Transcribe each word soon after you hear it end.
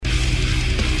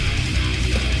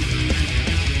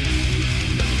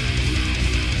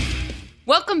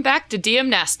Welcome back to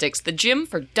DM-Nastics, the gym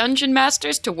for dungeon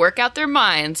masters to work out their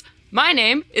minds. My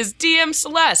name is DM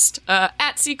Celeste,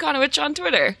 at CConowitch on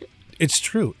Twitter. It's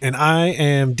true. And I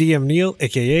am DM Neil,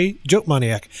 a.k.a. Joke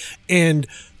Maniac. And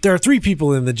there are 3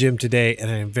 people in the gym today, and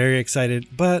I am very excited,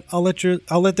 but I'll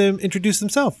let them introduce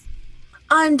themselves.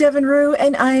 I'm Deven Rue,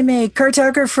 and I'm a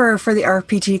cartographer for the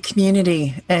RPG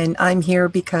community. And I'm here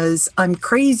because I'm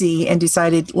crazy and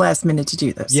decided last minute to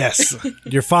do this. Yes,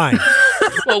 you're fine.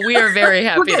 Well, we are very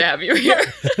happy to have you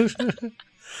here.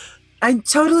 I'm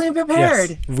totally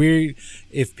prepared. Yes,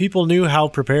 if people knew how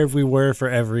prepared we were for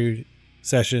every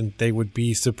session, they would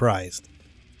be surprised.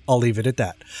 I'll leave it at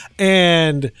that.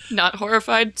 And not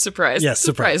horrified, surprised. Yes,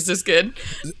 surprised is good.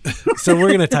 So we're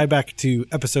going to tie back to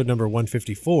episode number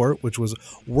 154, which was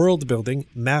world building,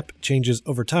 map changes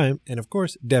over time. And of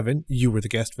course, Deven, you were the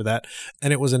guest for that.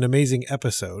 And it was an amazing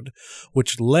episode,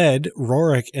 which led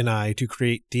Rorik and I to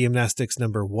create DM-Nastics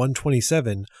number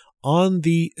 127 on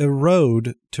the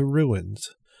Erode to Ruins,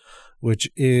 which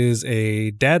is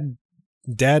a dad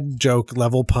joke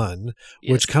level pun,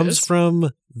 which comes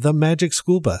from The Magic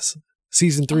School Bus,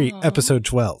 Season 3, Episode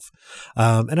 12.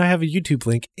 And I have a YouTube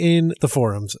link in the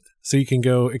forums, so you can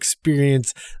go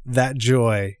experience that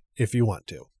joy if you want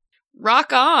to.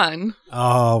 Rock on.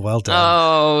 Oh, well done.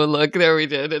 Oh, look, there we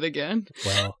did it again.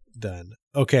 Well done.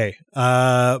 Okay,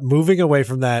 moving away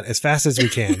from that as fast as we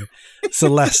can.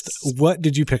 Celeste, what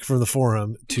did you pick from the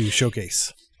forum to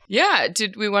showcase? Yeah,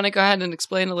 did we want to go ahead and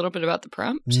explain a little bit about the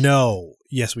prompt? No.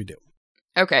 Yes, we do.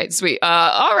 Okay, sweet.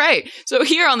 All right. So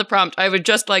here on the prompt, I would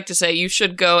just like to say you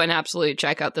should go and absolutely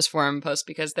check out this forum post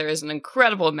because there is an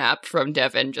incredible map from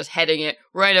Deven just heading it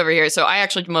right over here. So I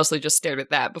actually mostly just stared at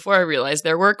that before I realized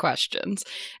there were questions.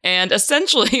 And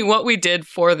essentially what we did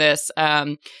for this,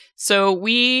 so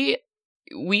we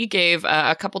gave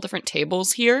a couple different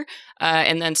tables here,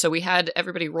 and then so we had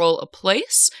everybody roll a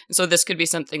place. So this could be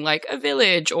something like a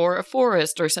village or a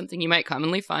forest or something you might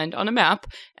commonly find on a map.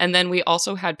 And then we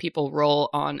also had people roll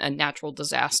on a natural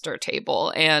disaster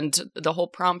table. And the whole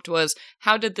prompt was,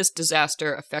 how did this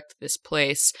disaster affect this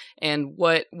place? And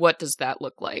what does that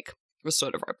look like? Was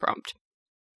sort of our prompt.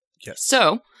 Yes.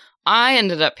 So I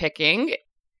ended up picking...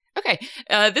 Okay,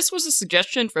 this was a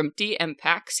suggestion from DM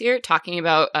Pax here, talking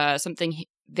about something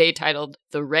they titled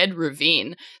the Red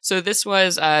Ravine. So this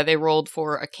was, they rolled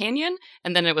for a canyon,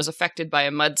 and then it was affected by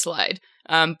a mudslide.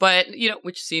 But,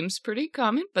 which seems pretty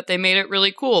common, but they made it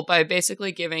really cool by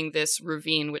basically giving this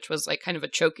ravine, which was like kind of a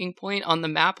choking point on the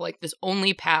map, like this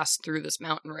only passed through this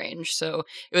mountain range. So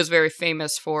it was very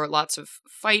famous for lots of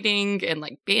fighting and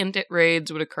like bandit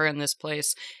raids would occur in this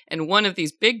place. And one of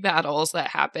these big battles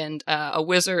that happened, a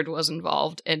wizard was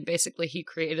involved, and basically he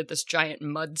created this giant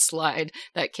mudslide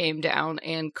that came down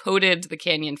and coated the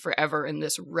canyon forever in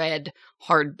this red,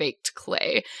 hard-baked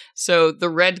clay. So the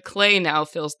red clay now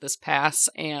fills this pass,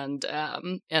 and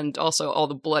also all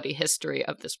the bloody history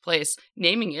of this place,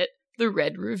 naming it the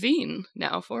Red Ravine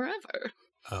now forever.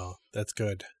 Oh, that's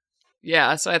good.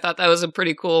 Yeah, so I thought that was a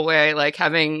pretty cool way, like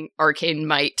having arcane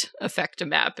might affect a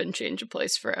map and change a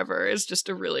place forever is just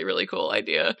a really, really cool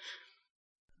idea.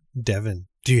 Deven,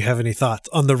 do you have any thoughts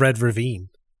on the Red Ravine?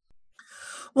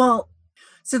 Well,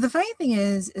 so the funny thing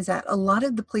is that a lot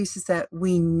of the places that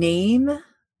we name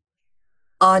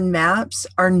on maps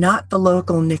are not the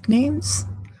local nicknames.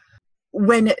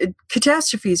 When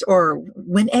catastrophes or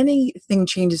when anything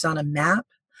changes on a map,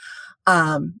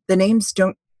 the names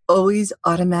don't always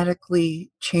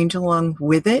automatically change along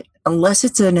with it unless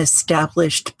it's an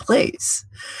established place.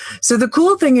 So the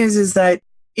cool thing is that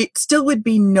it still would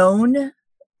be known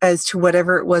as to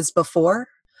whatever it was before,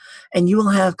 and you will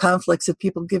have conflicts of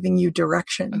people giving you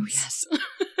directions. Oh, yes.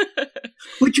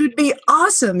 Which would be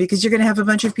awesome because you're going to have a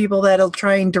bunch of people that'll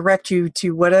try and direct you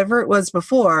to whatever it was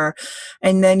before,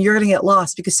 and then you're going to get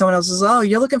lost because someone else says, oh,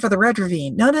 you're looking for the Red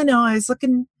Ravine. No, I was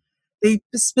looking, they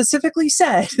specifically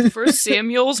said. For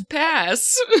Samuel's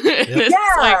Pass. It's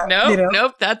like,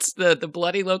 nope, that's the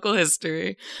bloody local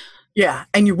history. Yeah,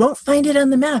 and you won't find it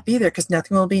on the map either because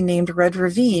nothing will be named Red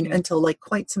Ravine until like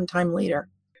quite some time later.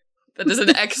 That is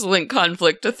an excellent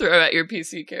conflict to throw at your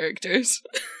PC characters.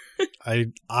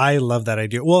 I love that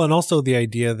idea. Well, and also the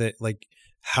idea that like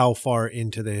how far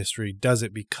into the history does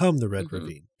it become the Red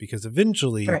Ravine? Because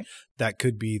eventually that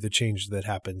could be the change that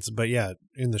happens. But yeah,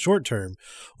 in the short term,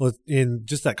 well, in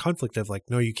just that conflict of like,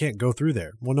 no, you can't go through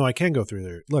there. Well, no, I can go through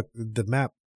there. Look, the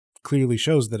map clearly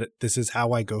shows that this is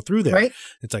how I go through there. Right.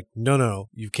 It's like, no,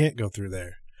 you can't go through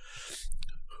there.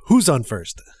 Who's on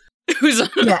first?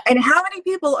 Yeah, and how many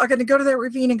people are going to go to that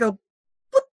ravine and go,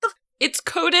 what the It's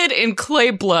coated in clay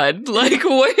blood. Like,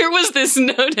 where was this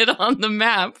noted on the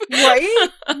map? Right?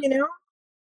 You know?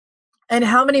 And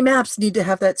how many maps need to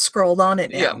have that scrolled on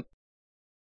it now? Yeah.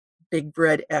 Big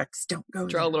red X. Don't go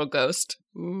Draw there. a little ghost.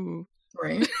 Ooh.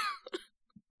 Right.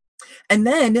 And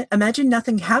then imagine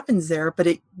nothing happens there, but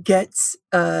it gets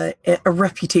a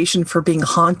reputation for being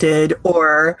haunted,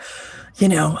 or,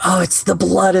 it's the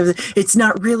blood of, it's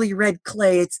not really red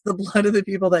clay, it's the blood of the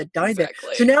people that died Exactly.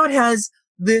 there. So now it has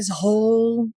this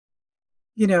whole,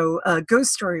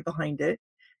 ghost story behind it.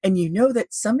 And you know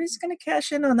that somebody's going to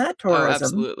cash in on that tourism. Oh,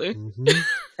 absolutely. Mm-hmm.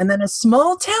 And then a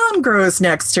small town grows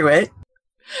next to it.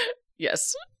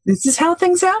 Yes. This is how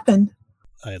things happen.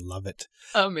 I love it.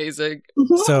 Amazing.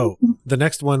 So the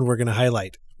next one we're going to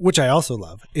highlight, which I also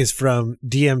love, is from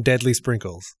DM Deadly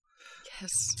Sprinkles.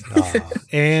 Yes.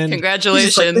 And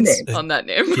Congratulations on that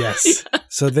name. Yes.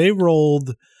 So they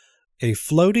rolled a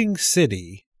floating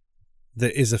city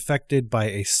that is affected by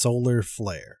a solar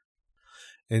flare.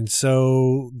 And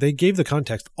so they gave the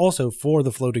context also for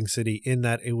the floating city in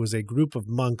that it was a group of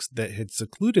monks that had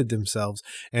secluded themselves,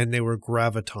 and they were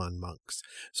graviton monks.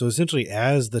 So essentially,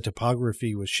 as the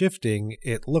topography was shifting,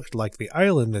 it looked like the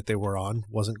island that they were on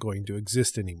wasn't going to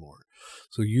exist anymore.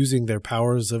 So using their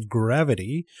powers of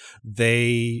gravity,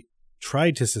 they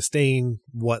tried to sustain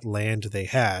what land they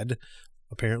had.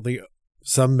 Apparently,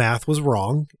 some math was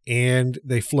wrong, and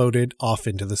they floated off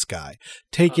into the sky,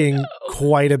 taking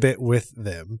quite a bit with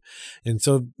them. And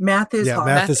so math is hard.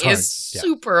 Math is hard.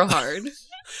 Super hard,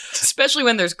 especially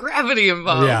when there's gravity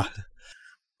involved. Yeah.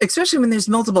 Especially when there's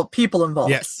multiple people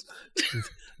involved. Yes.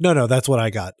 No, that's what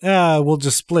I got. We'll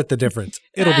just split the difference.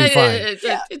 It'll be fine.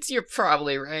 You're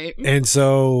probably right. And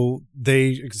so they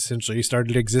essentially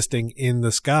started existing in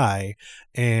the sky.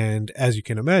 And as you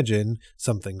can imagine,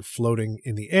 something floating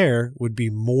in the air would be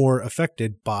more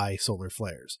affected by solar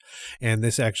flares. And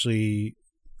this actually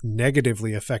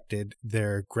negatively affected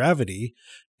their gravity,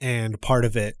 and part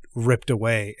of it ripped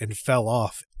away and fell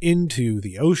off into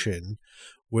the ocean,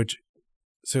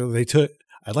 so they took...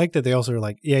 I like that they also are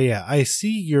like, I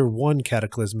see your one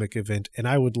cataclysmic event, and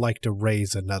I would like to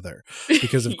raise another.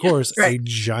 Because, of course, a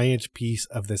giant piece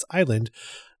of this island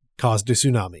caused a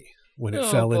tsunami when it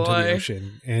fell into the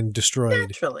ocean and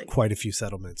destroyed quite a few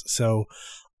settlements. So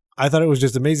I thought it was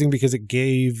just amazing because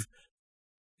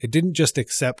it didn't just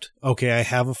accept, okay, I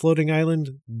have a floating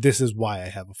island. This is why I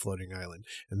have a floating island.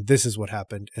 And this is what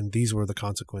happened. And these were the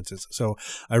consequences. So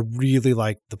I really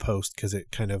liked the post because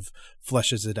it kind of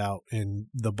fleshes it out in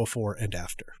the before and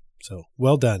after. So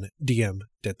well done, DM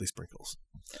Deadly Sprinkles.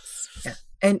 Yeah.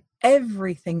 And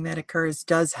everything that occurs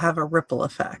does have a ripple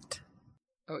effect.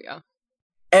 Oh, yeah.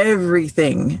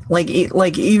 Everything. Like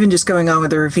even just going on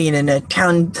with the ravine in a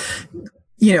town...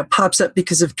 pops up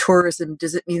because of tourism.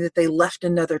 Does it mean that they left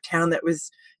another town that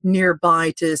was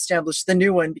nearby to establish the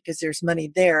new one because there's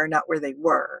money there, not where they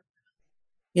were?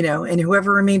 And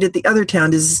whoever remained at the other town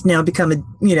does now become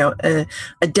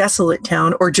a desolate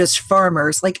town, or just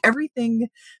farmers. Like everything,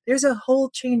 there's a whole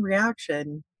chain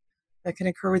reaction that can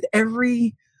occur with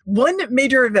every one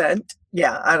major event.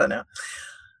 Yeah, I don't know.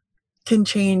 Can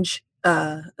change.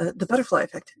 The butterfly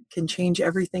effect can change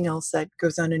everything else that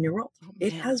goes on in your world.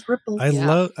 It has ripples.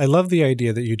 I love the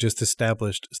idea that you just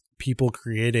established people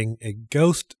creating a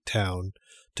ghost town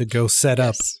to go set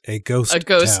up a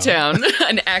ghost town.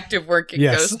 An active working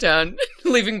ghost town,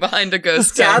 leaving behind a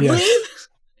ghost town. Sadly,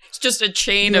 it's just a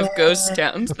chain of ghost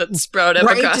towns that sprout up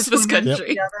across this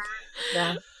country.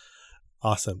 Yeah.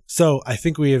 Awesome. So I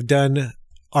think we have done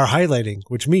our highlighting,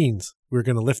 which means we're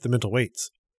going to lift the mental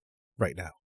weights right now.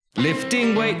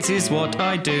 Lifting weights is what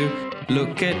I do.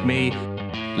 Look at me.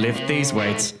 Lift these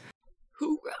weights.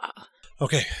 Hoorah.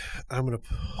 Okay, I'm going to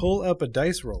pull up a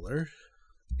dice roller,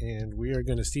 and we are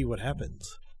going to see what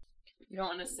happens. You don't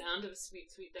want a sound of a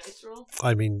sweet, sweet dice roll?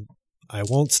 I mean, I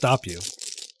won't stop you.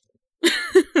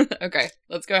 Okay,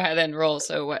 let's go ahead and roll.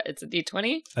 So what, it's a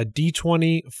D20? A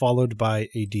D20 followed by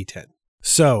a D10.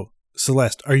 So,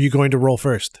 Celeste, are you going to roll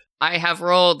first? I have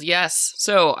rolled, yes.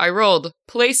 So I rolled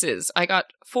places. I got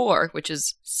 4, which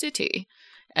is city.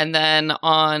 And then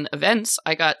on events,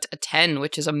 I got a 10,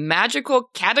 which is a magical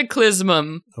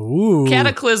cataclysm. Ooh.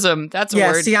 Cataclysm, that's a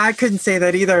word. Yeah, see, I couldn't say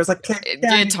that either. I was like...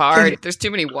 It's hard. There's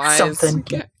too many Y's.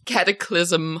 Something.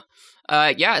 Cataclysm.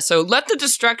 So let the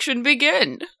destruction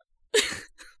begin.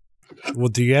 Well,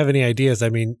 do you have any ideas? I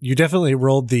mean, you definitely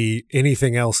rolled the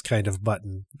anything else kind of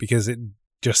button because it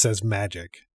just says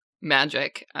magic.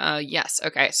 Magic. Yes.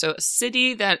 Okay. So a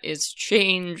city that is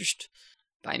changed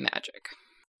by magic.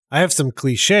 I have some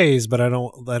cliches, but I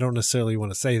don't necessarily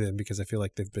want to say them because I feel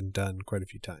like they've been done quite a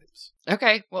few times.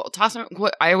 Okay. Well, toss them.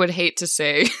 What I would hate to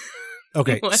say.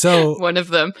 Okay. So one of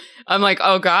them, I'm like,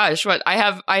 oh gosh, what? I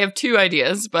have 2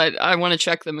 ideas, but I want to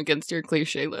check them against your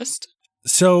cliche list.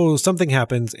 So something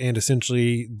happens, and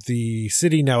essentially the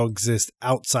city now exists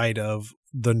outside of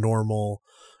the normal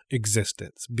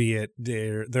existence. Be it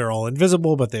they're all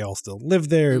invisible, but they all still live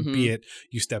there. Mhm. Be it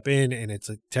you step in, and it's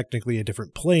technically a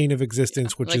different plane of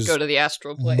existence, which Like is go to the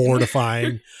astral plane.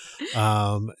 mortifying.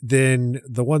 Then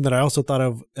the one that I also thought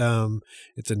of,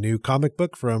 it's a new comic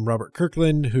book from Robert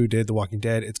Kirkland, who did The Walking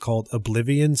Dead. It's called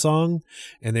Oblivion Song,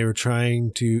 and they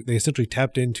essentially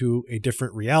tapped into a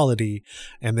different reality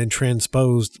and then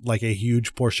transposed like a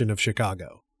huge portion of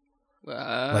Chicago.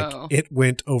 Wow. Like it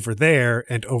went over there,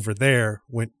 and over there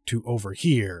went to over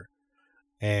here,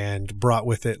 and brought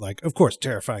with it, like, of course,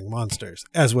 terrifying monsters,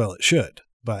 as well it should,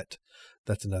 but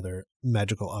that's another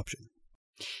magical option.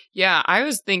 Yeah, I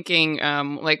was thinking,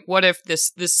 like, what if the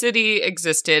city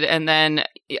existed and then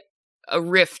a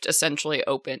rift essentially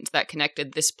opened that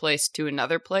connected this place to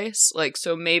another place? Like,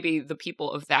 so maybe the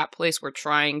people of that place were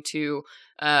trying to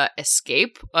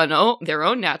escape their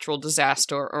own natural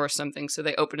disaster or something, so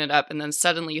they open it up, and then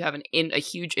suddenly you have a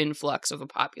huge influx of a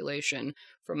population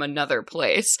from another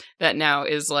place that now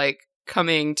is, like,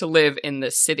 coming to live in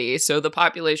this city. So the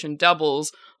population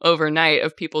doubles overnight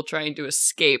of people trying to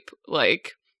escape,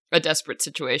 like, a desperate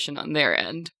situation on their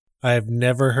end. I have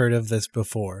never heard of this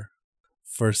before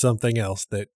for something else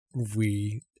that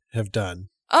we have done.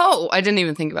 Oh, I didn't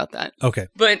even think about that. Okay.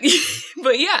 But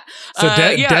yeah. So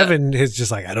yeah. Deven is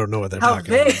just like, I don't know what they're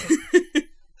talking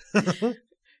about.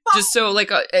 Just so,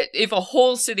 like, if a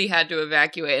whole city had to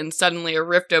evacuate and suddenly a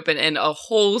rift opened and a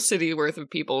whole city worth of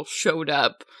people showed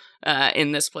up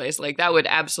in this place, like, that would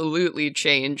absolutely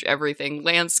change everything.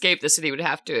 Landscape, the city would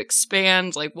have to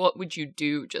expand. Like, what would you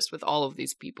do just with all of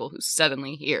these people who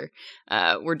suddenly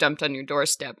were dumped on your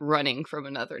doorstep running from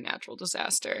another natural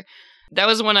disaster? That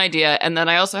was one idea. And then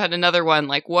I also had another one,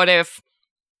 like, what if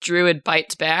Druid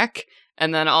bites back?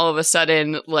 And then all of a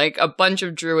sudden, like, a bunch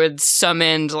of druids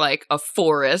summoned, like, a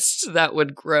forest that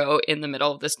would grow in the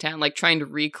middle of this town, like, trying to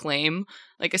reclaim,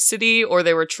 like, a city, or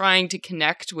they were trying to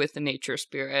connect with the nature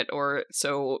spirit, or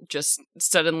so just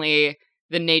suddenly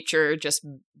the nature just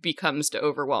becomes to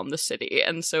overwhelm the city,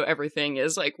 and so everything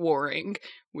is, like, warring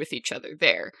with each other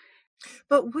there.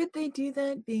 But would they do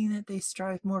that, being that they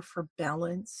strive more for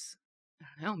balance?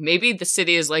 I don't know, maybe the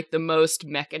city is, like, the most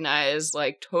mechanized,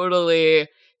 like, totally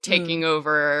taking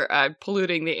over,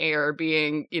 polluting the air,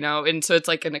 being, and so it's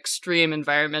like an extreme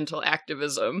environmental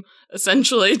activism,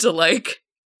 essentially, to, like,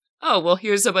 oh, well,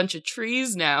 here's a bunch of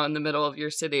trees now in the middle of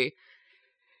your city.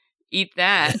 Eat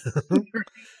that.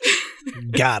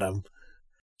 Got him.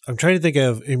 I'm trying to think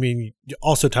of,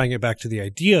 also tying it back to the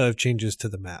idea of changes to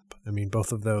the map. I mean,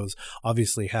 both of those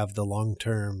obviously have the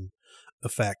long-term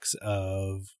effects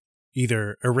of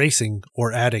either erasing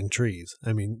or adding trees.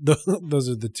 I mean, those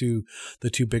are the two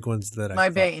big ones that My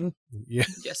bane. Yeah.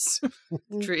 Yes.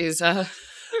 Trees. The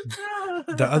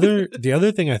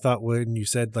other thing I thought when you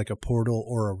said like a portal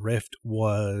or a rift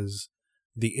was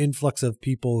the influx of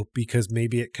people, because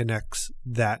maybe it connects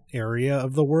that area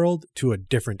of the world to a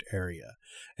different area.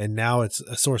 And now it's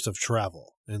a source of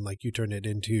travel, and like you turn it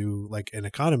into like an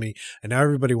economy, and now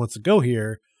everybody wants to go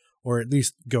here, or at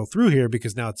least go through here,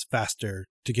 because now it's faster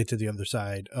to get to the other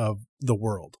side of the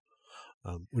world.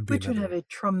 Which would have a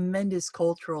tremendous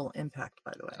cultural impact,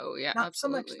 by the way. Oh, yeah, not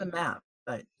absolutely. so much the map,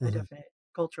 but a definite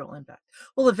cultural impact.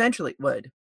 Well, eventually it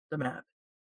would, the map,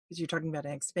 because you're talking about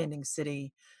an expanding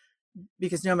city.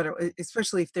 Because no matter,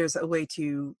 especially if there's a way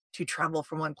to travel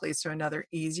from one place to another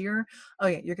easier, oh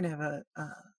yeah, you're going to have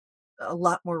a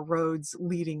lot more roads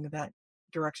leading that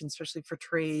direction, especially for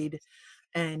trade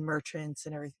and merchants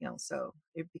and everything else. So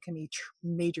it would become a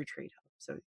major trade hub.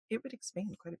 So it would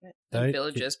expand quite a bit. And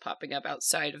villages popping up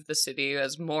outside of the city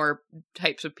as more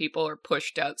types of people are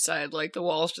pushed outside. Like, the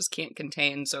walls just can't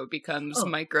contain, so it becomes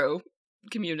micro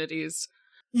communities.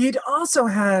 You'd also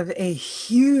have a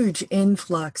huge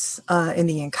influx in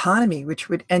the economy, which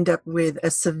would end up with a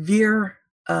severe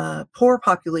poor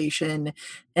population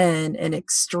and an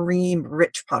extreme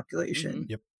rich population.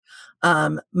 Yep.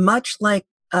 Much like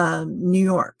New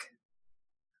York.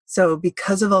 So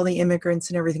because of all the immigrants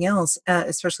and everything else,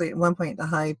 especially at one point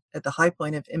at the high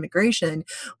point of immigration,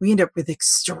 we end up with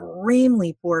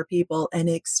extremely poor people and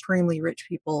extremely rich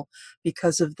people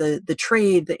because of the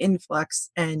trade, the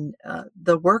influx, and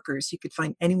the workers. You could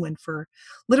find anyone for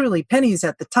literally pennies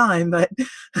at the time, but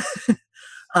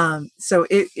so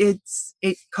it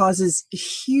causes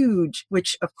huge,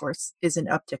 which of course is an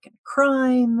uptick in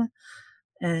crime,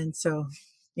 and so.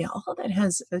 Yeah, all of that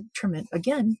has a tremendous,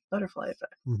 again, butterfly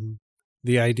effect. Mm-hmm.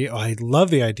 The idea, I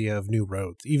love the idea of new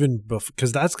roads, even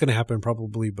because that's going to happen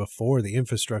probably before the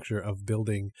infrastructure of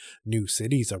building new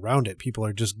cities around it. People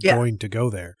are just going to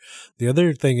go there. The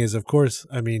other thing is, of course,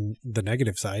 I mean, the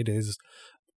negative side is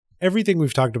everything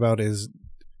we've talked about is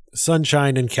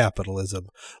sunshine and capitalism,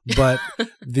 but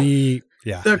the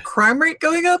crime rate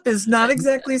going up is not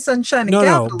exactly sunshine and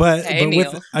capitalism. But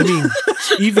with, I mean,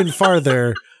 even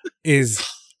farther is,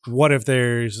 what if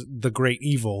there's the great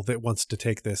evil that wants to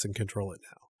take this and control it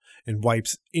now and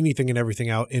wipes anything and everything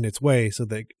out in its way so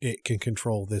that it can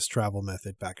control this travel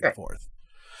method back and forth?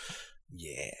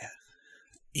 Yeah.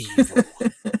 Evil.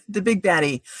 The big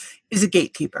baddie is a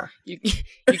gatekeeper. You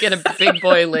get a big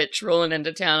boy lich rolling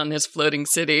into town on his floating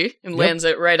city and lands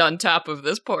it right on top of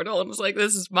this portal and is like,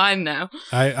 this is mine now.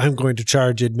 I'm going to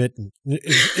charge admittance.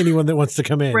 Anyone that wants to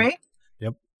come in. Right?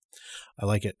 Yep. I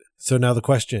like it. So now the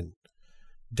question.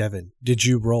 Deven, did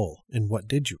you roll, and what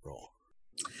did you roll?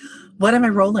 What am I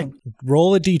rolling?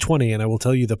 Roll a d20, and I will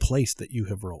tell you the place that you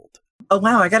have rolled. Oh,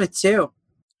 wow, I got a 2.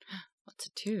 What's a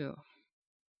 2?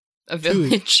 A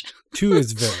village. 2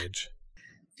 is village.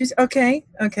 Okay,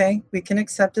 we can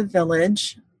accept a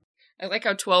village. I like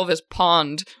how 12 is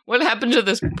pond. What happened to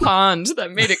this pond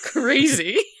that made it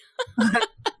crazy?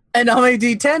 And on my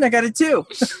d10, I got a 2.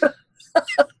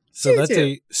 So that's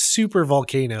a super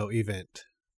volcano event.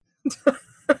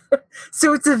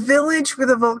 So it's a village with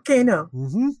a volcano.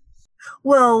 Mm-hmm.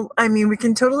 Well, I mean, we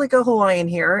can totally go Hawaiian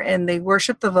here, and they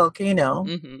worship the volcano.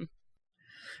 Mm-hmm.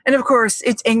 And of course,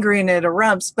 it's angry and it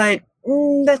erupts, but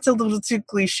that's a little too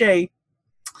cliche.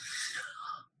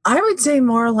 I would say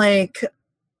more like,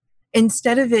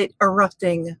 instead of it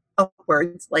erupting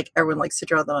upwards, like everyone likes to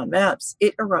draw them on maps,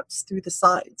 it erupts through the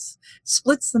sides,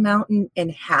 splits the mountain in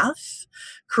half,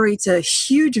 creates a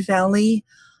huge valley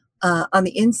on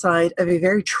the inside of a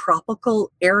very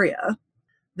tropical area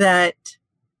that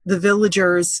the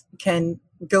villagers can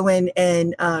go in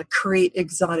and create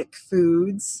exotic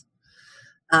foods,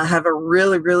 have a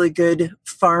really, really good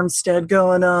farmstead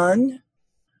going on,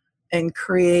 and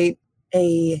create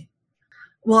I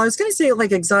was going to say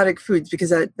like exotic foods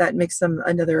because that makes them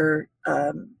another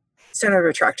center of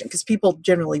attraction, because people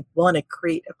generally want to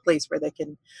create a place where they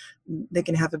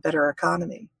can have a better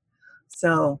economy.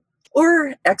 So,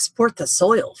 or export the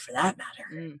soil for that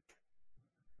matter,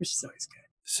 which is always good.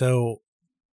 So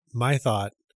my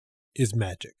thought is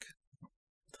magic.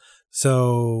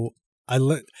 So I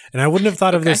wouldn't have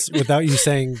thought of this without you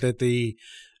saying that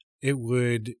it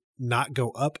would not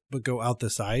go up but go out the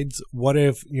sides. What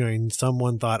if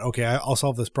someone thought, okay, I'll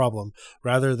solve this problem,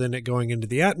 rather than it going into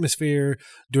the atmosphere,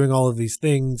 doing all of these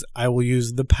things, I will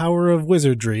use the power of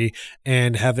wizardry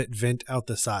and have it vent out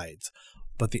the sides.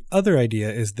 But the other idea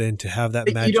is then to have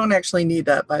that magic. You don't actually need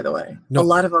that, by the way. No. A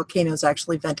lot of volcanoes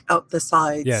actually vent out the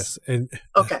sides. Yes, and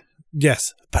okay.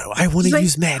 Yes, but I want to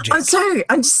use magic. I'm sorry,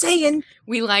 I'm just saying.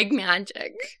 We like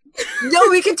magic. No,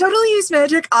 we can totally use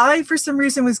magic. I, for some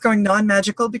reason, was going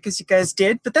non-magical because you guys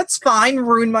did, but that's fine.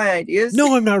 Ruin my ideas.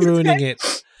 No, I'm not ruining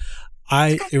it.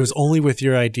 It was only with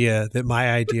your idea that my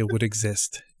idea would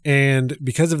exist. And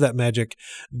because of that magic,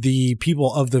 the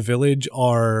people of the village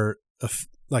are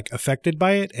affected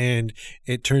by it, and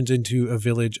it turns into a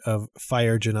village of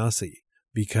fire genasi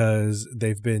because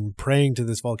they've been praying to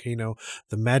this volcano.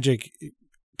 The magic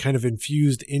kind of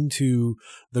infused into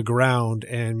the ground,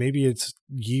 and maybe it's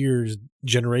years,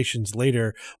 generations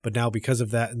later, but now because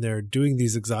of that, and they're doing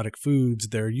these exotic foods,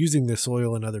 they're using the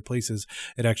soil in other places,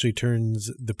 it actually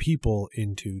turns the people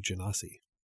into genasi.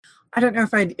 I don't know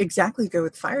if I'd exactly go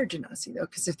with fire genasi though,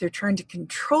 because if they're trying to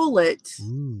control it,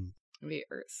 it'd be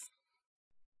earth.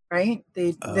 Right?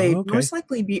 They'd most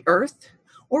likely be earth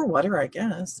or water, I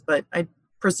guess, but I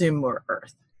presume more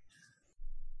earth.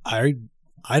 I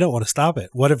don't want to stop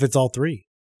it. What if it's all three?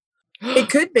 It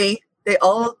could be.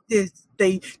 Do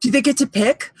they get to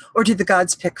pick, or do the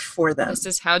gods pick for them? This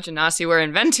is how genasi were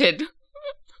invented.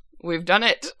 We've done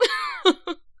it.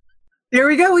 There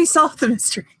we go. We solved the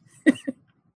mystery.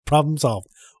 Problem solved.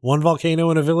 One volcano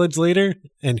in a village later,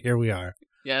 and here we are.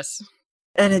 Yes.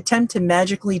 An attempt to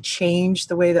magically change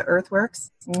the way the earth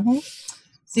works. Mm-hmm.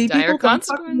 See, dire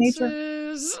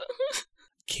consequences.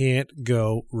 Can't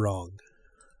go wrong.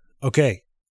 Okay,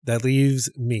 that leaves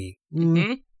me.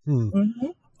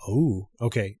 Oh,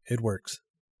 okay, it works.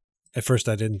 At first,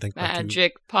 I didn't think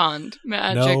magic pond.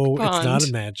 Magic pond. No, it's not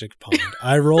a magic pond.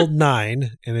 I rolled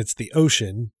 9, and it's the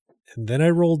ocean, and then I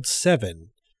rolled 7,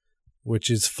 which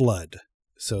is flood.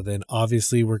 So then,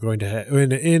 obviously, we're going to have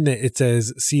in it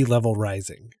says sea level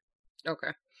rising.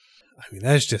 Okay. I mean,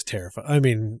 that's just terrifying. I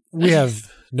mean, we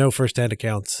have no firsthand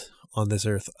accounts on this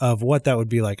earth of what that would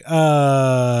be like.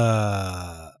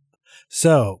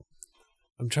 So,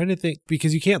 I'm trying to think,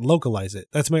 because you can't localize it.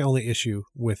 That's my only issue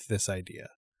with this idea,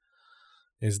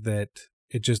 is that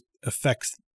it just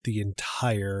affects the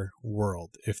entire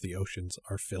world if the oceans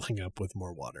are filling up with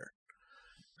more water.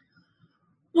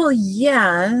 Well,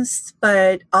 yes,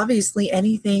 but obviously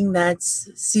anything that's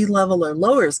sea level or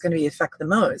lower is going to be affect the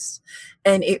most.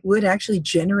 And it would actually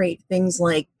generate things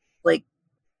like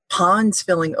ponds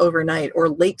filling overnight or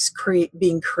lakes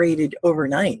being created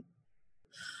overnight.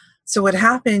 So what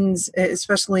happens,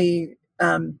 especially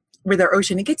with our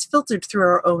ocean, it gets filtered through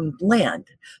our own land.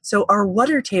 So our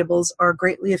water tables are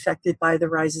greatly affected by the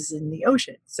rises in the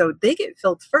ocean. So they get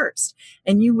filled first.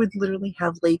 And you would literally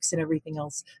have lakes and everything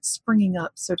else springing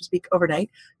up, so to speak,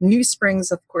 overnight. New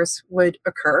springs, of course, would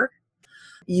occur.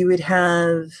 You would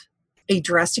have a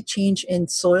drastic change in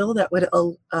soil that would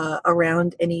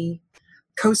around any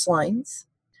coastlines.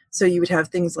 So you would have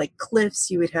things like cliffs,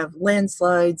 you would have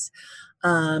landslides,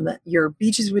 your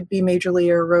beaches would be majorly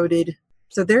eroded.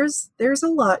 So there's a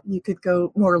lot you could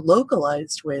go more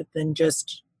localized with than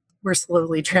just we're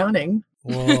slowly drowning.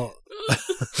 Well,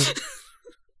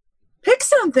 Pick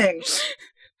something.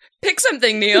 Pick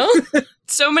something, Neil.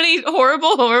 So many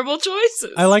horrible, horrible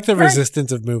choices. I like the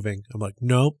resistance of moving. I'm like,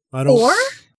 nope, I don't.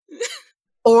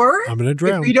 Or I'm gonna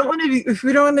drown. If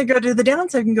we don't want to go to the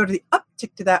downside, we can go to the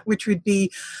uptick to that, which would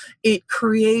be it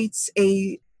creates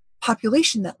a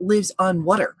population that lives on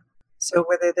water. So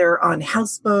whether they're on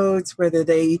houseboats, whether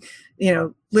they,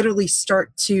 literally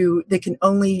they can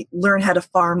only learn how to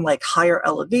farm like higher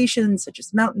elevations, such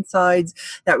as mountainsides,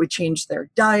 that would change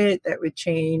their diet, that would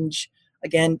change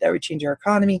our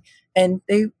economy, and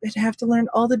they would have to learn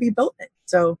all to be boatmen.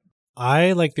 So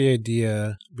I like the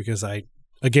idea, because I,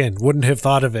 again, wouldn't have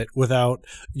thought of it without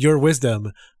your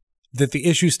wisdom, that the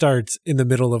issue starts in the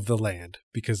middle of the land,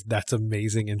 because that's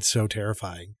amazing and so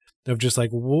terrifying. Of just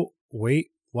like, wait,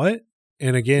 what?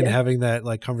 And again, having that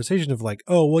like conversation of like,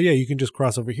 oh, well, yeah, you can just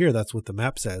cross over here. That's what the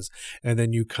map says. And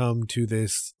then you come to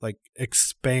this like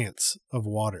expanse of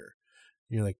water.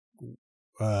 And you're like,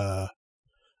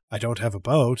 I don't have a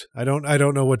boat. I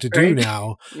don't know what to do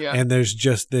now. Yeah. And there's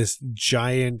just this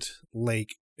giant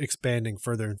lake expanding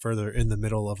further and further in the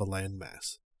middle of a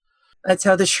landmass. That's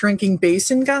how the shrinking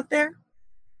basin got there.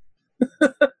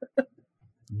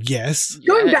 Yes.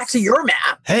 Going back to your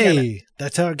map. Hey,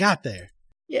 that's how it got there.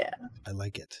 Yeah. I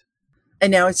like it. And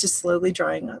now it's just slowly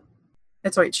drying up.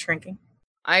 That's why it's shrinking.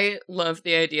 I love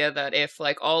the idea that if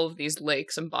like all of these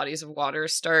lakes and bodies of water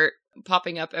start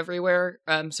popping up everywhere,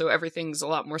 so everything's a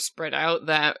lot more spread out,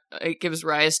 that it gives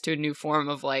rise to a new form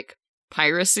of like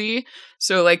piracy.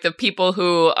 So like the people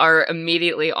who are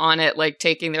immediately on it, like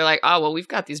they're like, oh, well, we've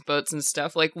got these boats and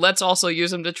stuff. Like, let's also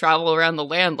use them to travel around the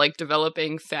land, like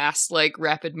developing fast, like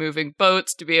rapid moving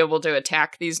boats to be able to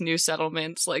attack these new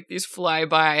settlements, like these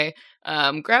flyby,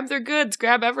 grab their goods,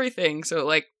 grab everything. So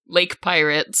like lake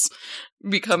pirates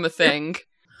become a thing.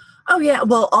 Oh, yeah.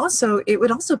 Well, also, it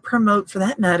would also promote, for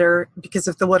that matter, because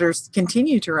if the waters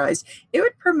continue to rise, it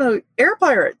would promote air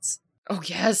pirates. Oh,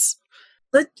 yes.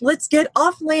 Let's get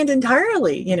off land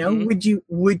entirely. Mm-hmm.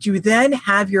 Would you then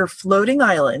have your floating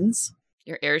islands,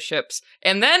 your airships,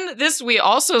 and then we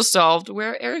also solved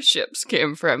where airships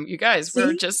came from. You guys,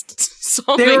 we're just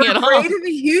solving it all. They were afraid of a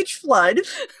huge flood,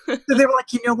 so they were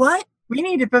like, you know what? We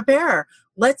need to prepare.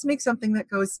 Let's make something that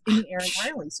goes in the air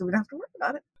entirely, so we don't have to worry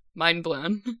about it. Mind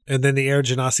blown. And then the air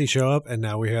genasi show up, and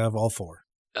now we have all four.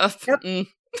 Yep.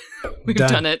 We've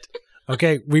done it.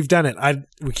 Okay, we've done it.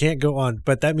 We can't go on,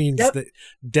 but that means that,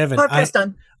 Deven, Podcast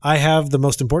done. I have the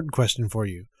most important question for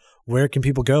you. Where can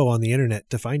people go on the internet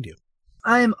to find you?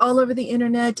 I am all over the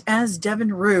internet as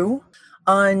Deven Rue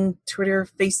on Twitter,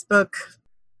 Facebook,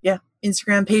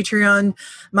 Instagram, Patreon.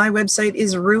 My website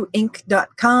is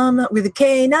rueinc.com with a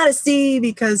K, not a C,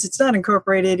 because it's not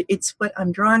incorporated. It's what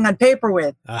I'm drawing on paper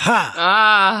with. Aha!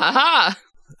 Aha!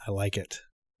 I like it.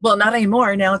 Well, not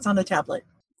anymore. Now it's on the tablet.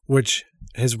 Which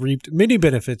has reaped many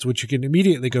benefits, which you can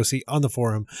immediately go see on the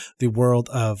forum, the world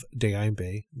of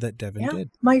Deimbe that Deven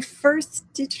did. My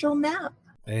first digital map.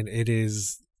 And it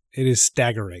is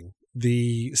staggering.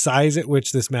 The size at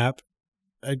which this map,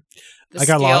 I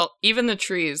got lost. Even the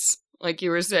trees, like you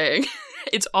were saying,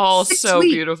 it's all 6 so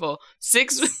weeks. beautiful.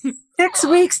 6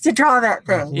 weeks to draw that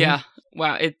thing. Yeah.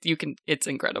 Wow. It's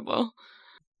incredible.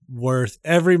 Worth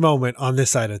every moment on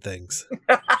this side of things.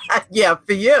 Yeah,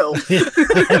 for you.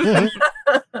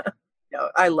 No,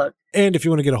 I love it. And if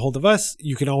you want to get a hold of us,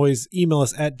 you can always email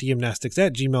us at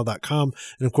dmnastics@gmail.com.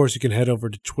 And of course, you can head over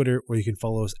to Twitter, where you can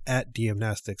follow us at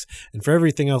DM-Nastics. And for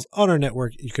everything else on our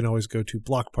network, you can always go to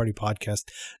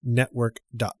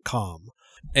blockpartypodcastnetwork.com.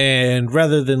 And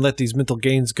rather than let these mental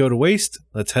gains go to waste,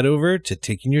 let's head over to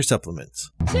taking your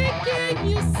supplements. Taking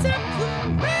your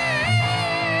supplements.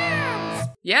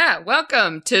 Yeah,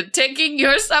 welcome to Taking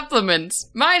Your Supplements.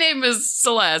 My name is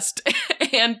Celeste,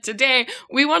 and today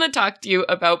we want to talk to you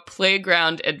about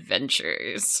Playground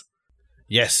Adventures.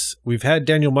 Yes, we've had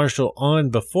Daniel Marshall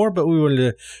on before, but we wanted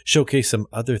to showcase some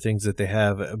other things that they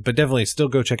have. But definitely still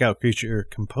go check out Creature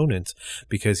Components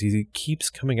because he keeps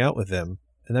coming out with them,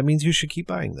 and that means you should keep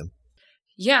buying them.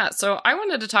 Yeah, so I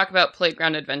wanted to talk about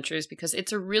Playground Adventures because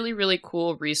it's a really, really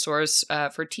cool resource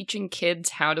for teaching kids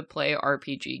how to play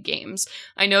RPG games.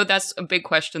 I know that's a big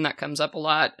question that comes up a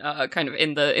lot, kind of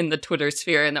in the Twitter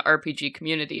sphere, in the RPG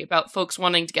community, about folks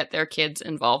wanting to get their kids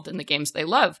involved in the games they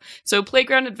love. So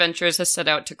Playground Adventures has set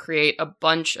out to create a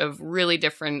bunch of really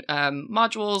different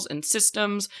modules and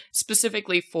systems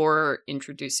specifically for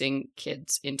introducing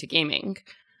kids into gaming.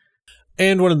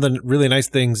 And one of the really nice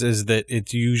things is that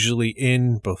it's usually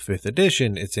in both 5th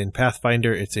edition, it's in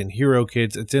Pathfinder, it's in Hero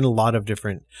Kids, it's in a lot of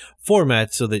different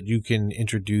formats so that you can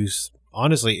introduce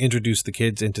the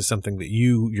kids into something that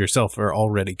you yourself are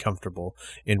already comfortable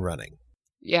in running.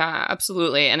 Yeah,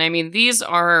 absolutely. And I mean, these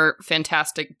are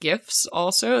fantastic gifts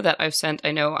also that I've sent. I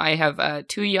know I have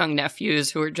 2 young nephews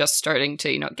who are just starting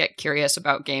to, get curious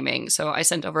about gaming. So I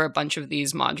sent over a bunch of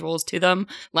these modules to them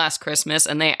last Christmas,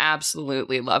 and they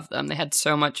absolutely love them. They had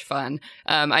so much fun.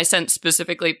 I sent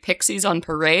specifically Pixies on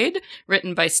Parade,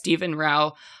 written by Stephen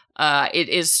Rao. It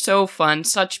is so fun,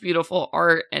 such beautiful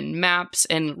art and maps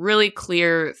and really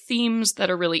clear themes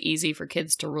that are really easy for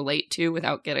kids to relate to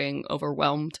without getting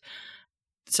overwhelmed.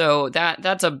 So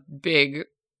that's I'm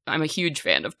a huge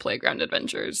fan of Playground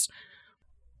Adventures.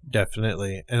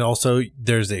 Definitely. And also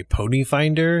there's a Pony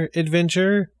Finder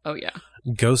adventure. Oh, yeah.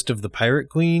 Ghost of the Pirate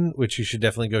Queen, which you should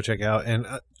definitely go check out. And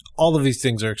all of these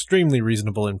things are extremely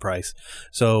reasonable in price.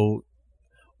 So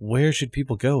where should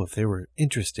people go if they were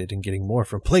interested in getting more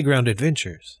from Playground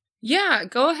Adventures? Yeah,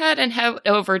 go ahead and head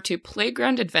over to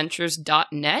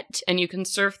playgroundadventures.net, and you can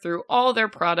surf through all their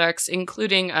products,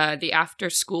 including the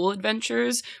After School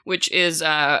Adventures, which is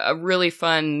a really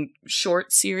fun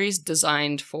short series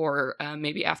designed for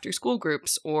maybe after school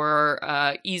groups or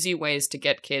easy ways to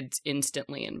get kids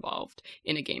instantly involved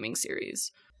in a gaming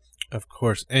series. Of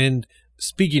course. And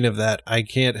speaking of that, I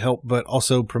can't help but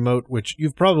also promote, which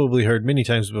you've probably heard many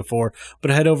times before,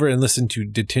 but head over and listen to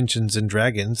Detentions and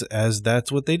Dragons, as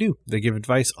that's what they do. They give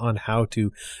advice on how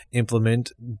to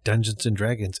implement Dungeons and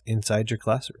Dragons inside your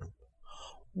classroom.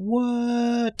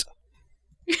 What?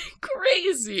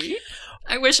 Crazy.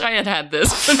 I wish I had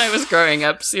this when I was growing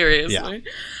up, seriously.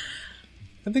 Yeah.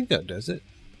 I think that does it.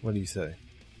 What do you say?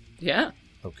 Yeah.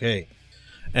 Okay.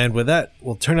 And with that,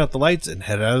 we'll turn out the lights and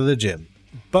head out of the gym.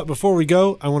 But before we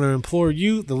go, I want to implore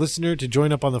you, the listener, to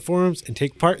join up on the forums and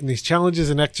take part in these challenges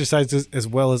and exercises, as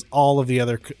well as all of the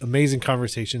other amazing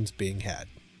conversations being had.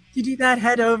 To do that,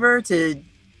 head over to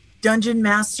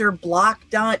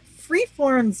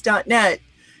dungeonmasterblock.freeforums.net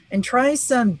and try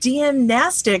some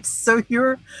DM-Nastics so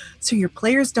your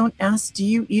players don't ask, do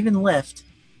you even lift?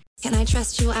 Can I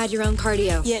trust you will add your own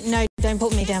cardio? Yeah, no, don't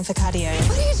put me down for cardio.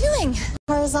 What are you doing?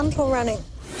 Horizontal running.